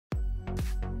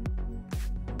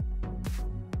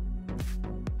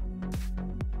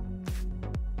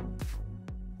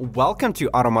Welcome to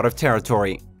Automotive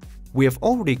Territory. We have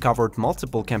already covered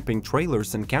multiple camping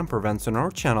trailers and camper vans on our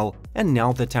channel, and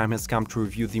now the time has come to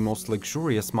review the most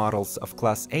luxurious models of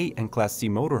Class A and Class C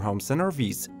motorhomes and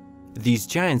RVs. These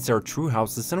giants are true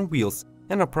houses on wheels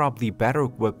and are probably better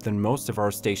equipped than most of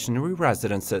our stationary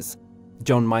residences.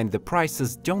 Don't mind the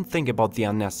prices, don't think about the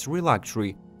unnecessary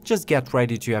luxury, just get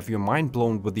ready to have your mind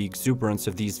blown with the exuberance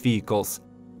of these vehicles.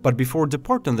 But before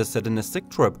departing on this hedonistic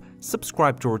trip,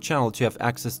 subscribe to our channel to have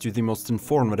access to the most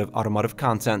informative automotive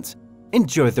content.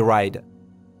 Enjoy the ride!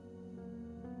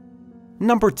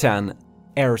 Number 10.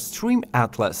 Airstream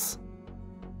Atlas.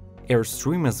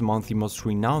 Airstream is among the most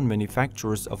renowned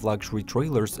manufacturers of luxury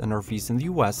trailers and RVs in the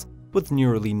US, with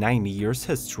nearly 90 years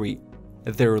history.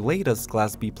 Their latest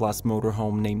Class B+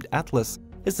 motorhome named Atlas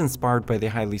is inspired by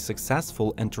the highly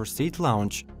successful Interstate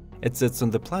Lounge. It sits on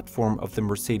the platform of the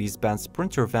Mercedes-Benz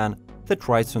Sprinter van that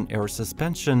rides on air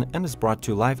suspension and is brought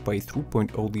to life by a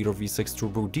 3.0-liter V6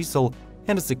 turbo diesel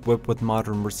and is equipped with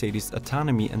modern Mercedes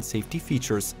autonomy and safety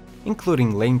features,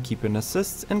 including lane keeping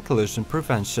assists and collision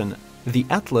prevention. The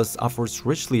Atlas offers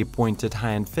richly appointed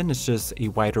high-end finishes, a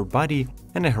wider body,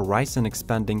 and a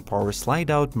horizon-expanding power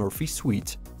slide-out Murphy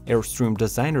suite. Airstream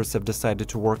designers have decided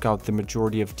to work out the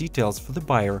majority of details for the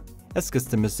buyer, as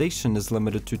customization is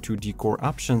limited to 2 decor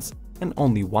options and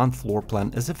only one floor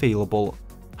plan is available.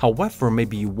 However,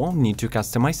 maybe you won't need to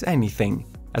customize anything.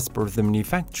 As per the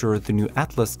manufacturer, the new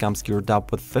Atlas comes geared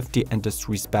up with 50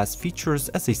 industry's best features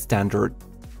as a standard.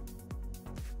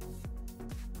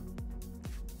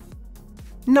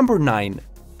 Number 9.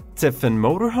 Tiffin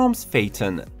Motorhomes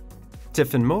Phaeton.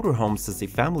 Tiffin Motorhomes is a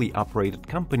family-operated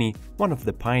company, one of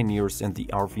the pioneers in the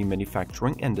RV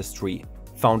manufacturing industry.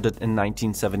 Founded in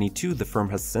 1972, the firm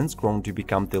has since grown to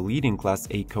become the leading Class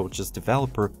A coaches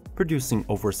developer, producing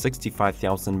over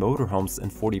 65,000 motorhomes in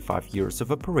 45 years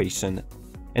of operation.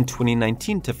 In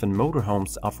 2019, Tiffin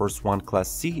Motorhomes offers 1 Class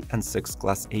C and 6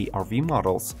 Class A RV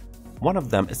models. One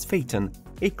of them is Phaeton,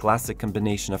 a classic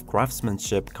combination of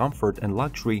craftsmanship, comfort, and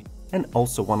luxury, and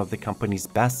also one of the company's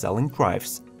best-selling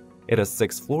drives. It has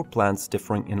 6 floor plans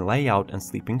differing in layout and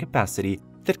sleeping capacity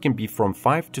that can be from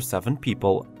 5 to 7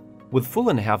 people. With full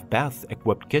and half bath,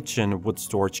 equipped kitchen, wood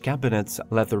storage cabinets,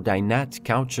 leather dinette,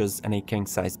 couches, and a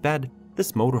king-size bed,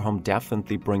 this motorhome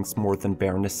definitely brings more than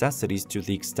bare necessities to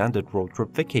the extended road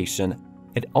trip vacation.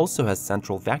 It also has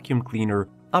central vacuum cleaner,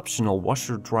 optional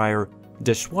washer-dryer,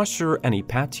 dishwasher, and a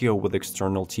patio with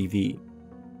external TV.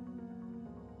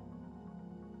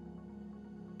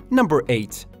 Number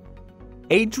 8.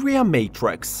 Adria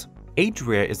Matrix.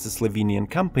 Adria is a Slovenian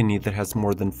company that has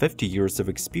more than 50 years of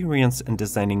experience in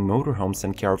designing motorhomes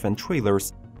and caravan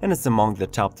trailers and is among the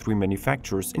top 3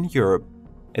 manufacturers in Europe.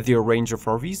 Their range of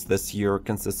RVs this year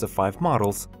consists of 5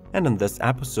 models, and in this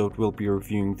episode we'll be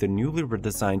reviewing the newly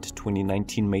redesigned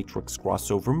 2019 Matrix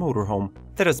crossover motorhome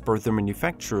that, as per the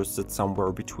manufacturer, sits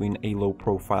somewhere between a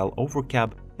low-profile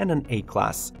overcab and an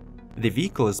A-Class. The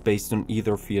vehicle is based on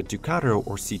either Fiat Ducato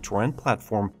or Citroën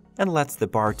platform and lets the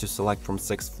buyer to select from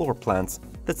 6 floor plans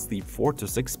that sleep 4 to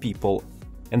 6 people.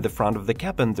 In the front of the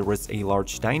cabin there is a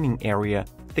large dining area,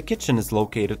 the kitchen is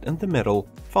located in the middle,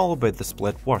 followed by the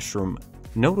split washroom.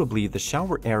 Notably, the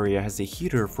shower area has a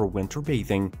heater for winter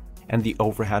bathing, and the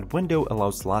overhead window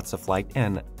allows lots of light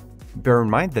in. Bear in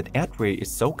mind that Adria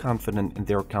is so confident in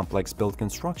their complex build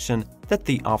construction that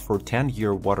they offer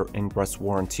 10-year water ingress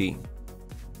warranty.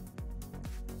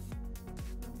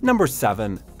 Number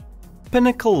 7.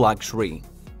 Pinnacle Luxury.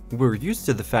 We're used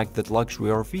to the fact that luxury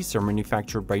RVs are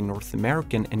manufactured by North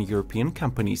American and European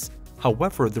companies.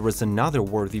 However, there is another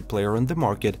worthy player in the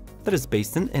market that is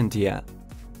based in India.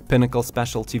 Pinnacle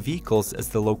Specialty Vehicles is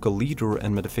the local leader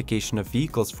in modification of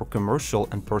vehicles for commercial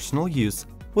and personal use,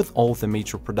 with all the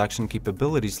major production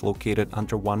capabilities located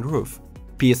under one roof.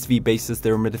 PSV bases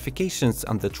their modifications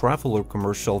on the Traveler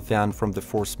commercial van from the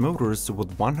Force Motors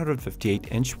with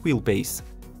 158-inch wheelbase.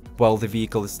 While the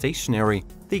vehicle is stationary,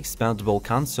 the expandable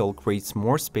console creates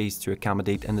more space to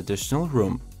accommodate an additional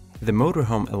room. The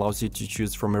motorhome allows you to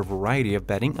choose from a variety of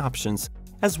bedding options,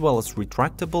 as well as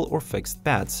retractable or fixed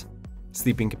beds.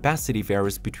 Sleeping capacity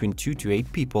varies between 2 to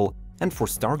 8 people, and for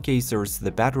stargazers, the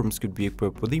bedrooms could be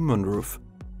equipped with a moonroof.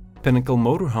 Pinnacle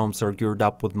motorhomes are geared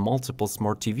up with multiple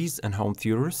smart TVs and home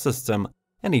theater system,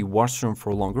 and a washroom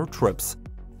for longer trips.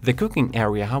 The cooking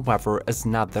area, however, is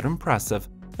not that impressive,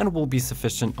 and will be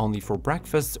sufficient only for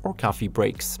breakfast or coffee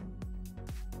breaks.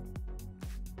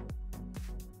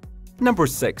 Number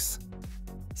 6.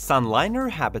 Sunliner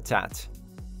Habitat.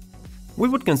 We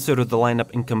would consider the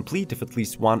lineup incomplete if at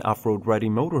least one off-road ready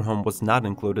motorhome was not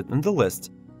included in the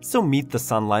list. So meet the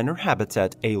Sunliner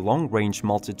Habitat, a long-range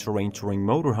multi-terrain touring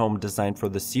motorhome designed for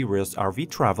the serious RV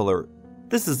traveler.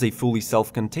 This is a fully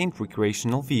self-contained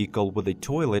recreational vehicle with a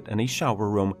toilet and a shower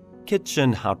room,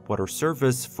 kitchen, hot water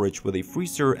service, fridge with a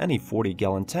freezer, and a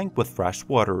 40-gallon tank with fresh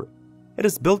water. It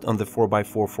is built on the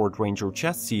 4x4 Ford Ranger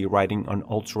chassis, riding on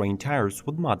all-terrain tires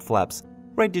with mud flaps,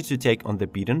 ready to take on the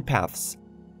beaten paths.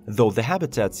 Though the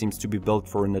Habitat seems to be built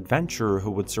for an adventurer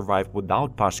who would survive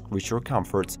without posh creature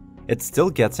comforts, it still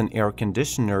gets an air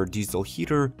conditioner, diesel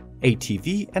heater, a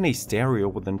TV, and a stereo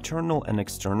with internal and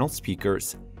external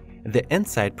speakers. The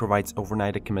inside provides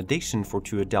overnight accommodation for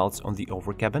 2 adults on the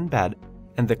overcabin bed,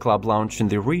 and the club lounge in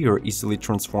the rear easily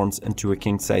transforms into a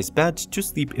king-size bed to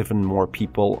sleep even more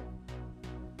people.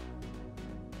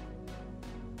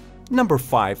 Number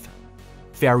 5.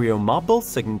 Vario Mobile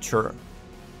Signature.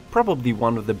 Probably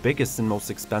one of the biggest and most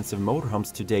expensive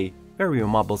motorhomes today, Vario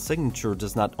Mobile Signature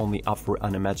does not only offer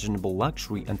unimaginable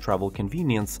luxury and travel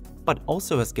convenience, but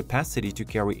also has capacity to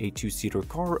carry a 2-seater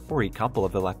car or a couple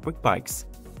of electric bikes.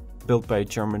 Built by a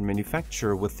German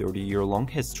manufacturer with 30-year-long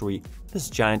history, this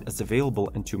giant is available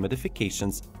in 2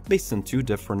 modifications based on 2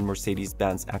 different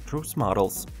Mercedes-Benz Actros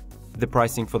models. The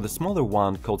pricing for the smaller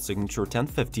one, called Signature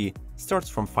 1050, starts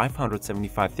from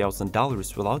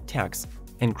 $575,000 without tax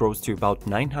and grows to about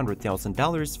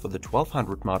 $900,000 for the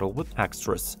 1200 model with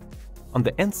extras. On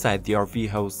the inside, the RV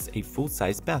hosts a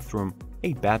full-size bathroom,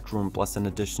 a bedroom plus an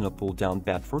additional pull-down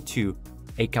bed for 2,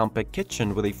 a compact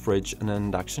kitchen with a fridge and an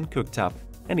induction cooktop,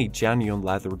 and a genuine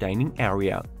leather dining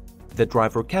area. The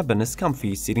driver cabin is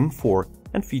comfy, seating 4,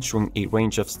 and featuring a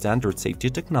range of standard safety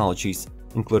technologies,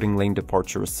 including lane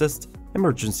departure assist,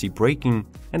 emergency braking,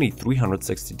 and a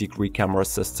 360-degree camera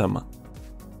system.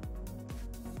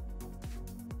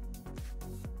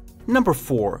 Number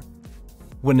 4.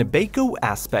 Winnebago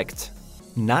Aspect.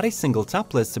 Not a single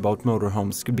top list about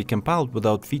motorhomes could be compiled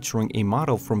without featuring a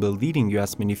model from the leading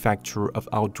US manufacturer of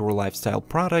outdoor lifestyle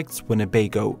products,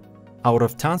 Winnebago. Out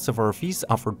of tons of RVs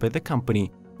offered by the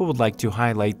company, we would like to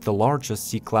highlight the largest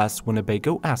C-Class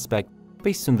Winnebago Aspect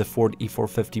based on the Ford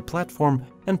E450 platform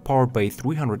and powered by a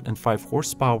 305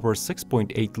 horsepower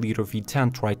 6.8-liter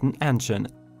V10 Triton engine.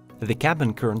 The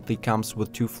cabin currently comes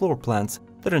with 2 floor plans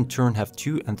that in turn have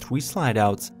 2 and 3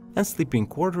 slide-outs and sleeping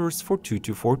quarters for 2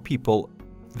 to 4 people.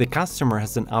 The customer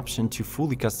has an option to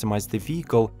fully customize the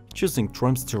vehicle, choosing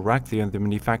trims directly on the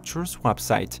manufacturer's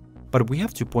website. But we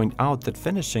have to point out that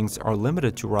finishings are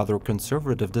limited to rather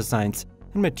conservative designs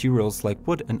and materials like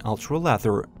wood and ultra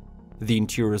leather. The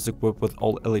interior is equipped with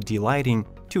all LED lighting,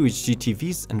 2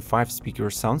 HDTVs and 5-speaker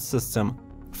sound system,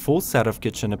 full set of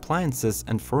kitchen appliances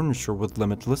and furniture with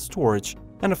limitless storage,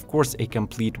 and of course a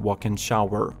complete walk-in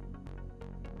shower.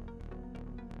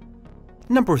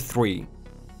 Number 3.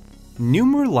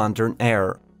 Numer London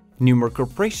Air. Numer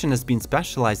Corporation has been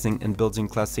specializing in building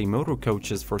Class A motor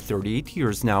coaches for 38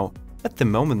 years now. At the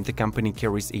moment, the company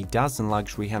carries a dozen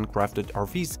luxury handcrafted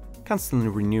RVs, constantly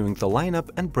renewing the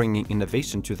lineup and bringing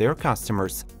innovation to their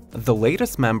customers. The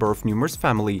latest member of Numer's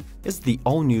family is the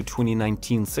all-new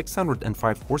 2019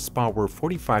 605 horsepower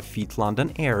 45 feet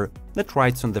London Air that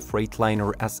rides on the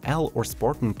Freightliner SL or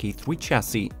Spartan K3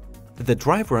 chassis. The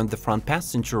driver and the front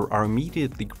passenger are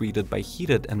immediately greeted by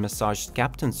heated and massaged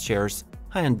captain's chairs,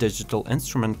 high-end digital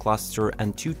instrument cluster,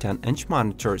 and 2 10-inch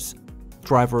monitors.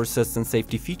 Driver assist and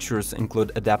safety features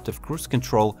include adaptive cruise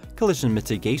control, collision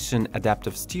mitigation,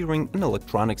 adaptive steering, and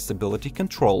electronic stability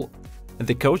control.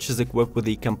 The coach is equipped with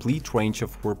a complete range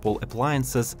of Whirlpool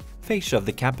appliances, fascia of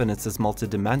the cabinets is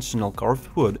multi-dimensional carved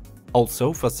wood, all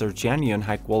sofas are genuine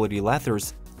high-quality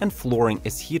leathers, and flooring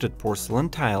is heated porcelain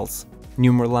tiles.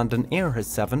 Numer London Air has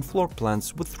 7 floor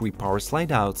plans with 3 power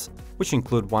slide-outs, which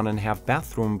include 1.5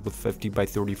 bathroom with 50 by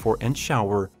 34-inch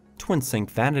shower, twin sink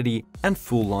vanity, and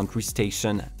full laundry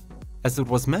station. As it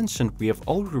was mentioned, we have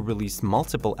already released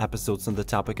multiple episodes on the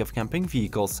topic of camping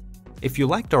vehicles. If you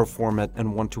liked our format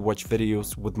and want to watch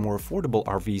videos with more affordable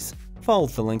RVs, follow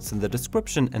the links in the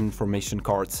description and information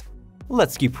cards.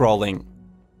 Let's keep rolling.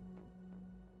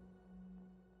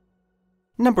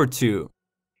 Number 2.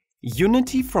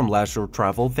 Unity from Leisure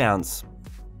Travel Vans.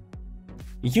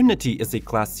 Unity is a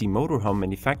Class C motorhome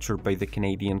manufactured by the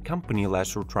Canadian company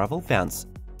Leisure Travel Vans.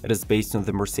 It is based on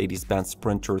the Mercedes-Benz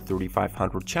Sprinter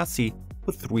 3500 chassis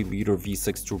with 3-liter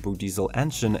V6 turbo diesel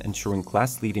engine ensuring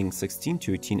class-leading 16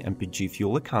 to 18 mpg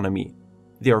fuel economy.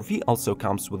 The RV also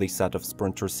comes with a set of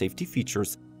Sprinter safety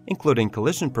features, including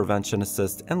collision prevention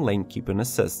assist and lane keeping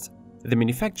assist. The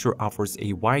manufacturer offers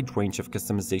a wide range of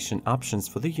customization options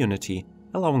for the Unity,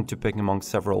 allowing to pick among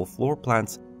several floor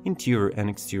plans, interior and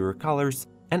exterior colors,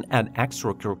 and add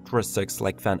extra characteristics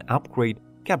like van upgrade,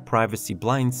 cab privacy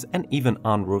blinds, and even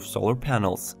on-roof solar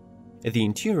panels. The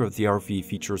interior of the RV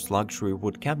features luxury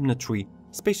wood cabinetry,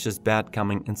 spacious bed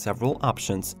coming in several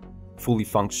options, fully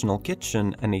functional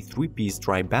kitchen, and a 3-piece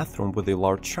dry bathroom with a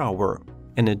large shower.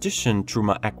 In addition,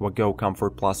 Truma AquaGo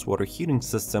Comfort Plus water heating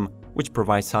system, which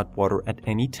provides hot water at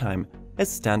any time, is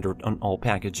standard on all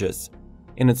packages.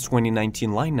 In its 2019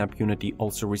 lineup, Unity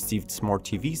also received smart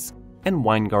TVs and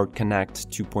WineGuard Connect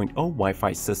 2.0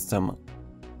 Wi-Fi system.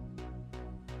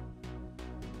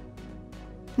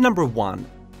 Number 1.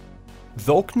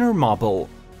 Volkner Mobile.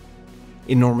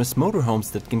 Enormous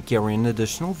motorhomes that can carry an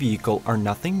additional vehicle are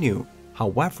nothing new.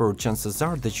 However, chances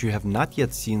are that you have not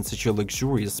yet seen such a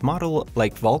luxurious model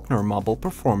like Volkner Mobile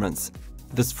Performance.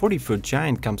 This 40-foot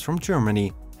giant comes from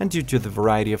Germany, and due to the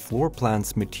variety of floor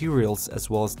plans, materials, as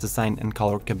well as design and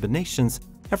color combinations,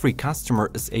 every customer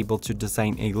is able to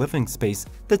design a living space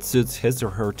that suits his or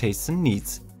her tastes and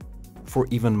needs. For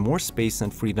even more space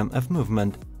and freedom of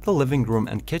movement, the living room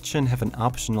and kitchen have an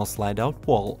optional slide-out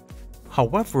wall.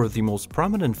 However, the most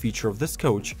prominent feature of this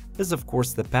coach is of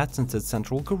course the patented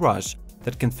central garage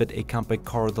that can fit a compact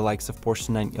car the likes of Porsche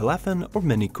 911 or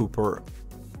Mini Cooper.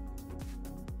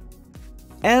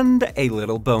 And a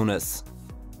little bonus.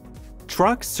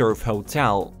 Truck Surf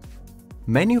Hotel.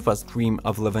 Many of us dream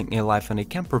of living a life in a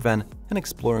camper van and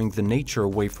exploring the nature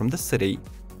away from the city.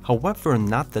 However,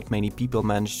 not that many people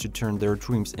manage to turn their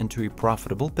dreams into a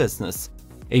profitable business.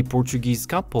 A Portuguese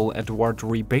couple, Eduardo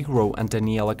Ribeiro and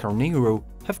Daniela Carneiro,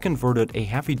 have converted a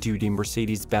heavy-duty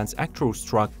Mercedes-Benz Actros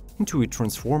truck into a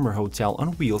transformer hotel on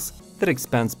wheels that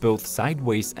expands both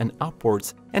sideways and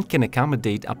upwards and can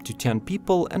accommodate up to 10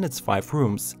 people and its 5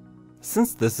 rooms.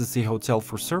 Since this is a hotel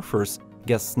for surfers,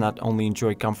 guests not only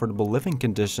enjoy comfortable living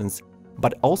conditions,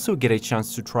 but also get a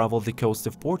chance to travel the coast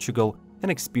of Portugal and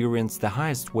experience the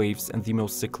highest waves and the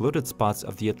most secluded spots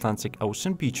of the Atlantic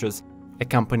Ocean beaches,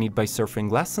 accompanied by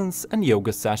surfing lessons and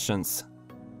yoga sessions.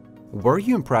 Were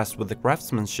you impressed with the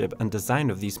craftsmanship and design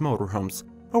of these motorhomes,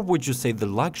 or would you say the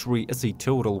luxury is a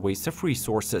total waste of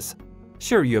resources?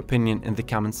 Share your opinion in the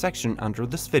comment section under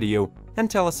this video and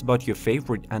tell us about your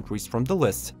favorite entries from the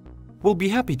list. We'll be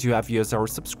happy to have you as our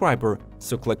subscriber,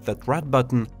 so click that red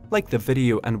button, like the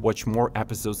video, and watch more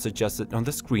episodes suggested on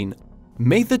the screen.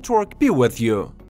 May the torque be with you!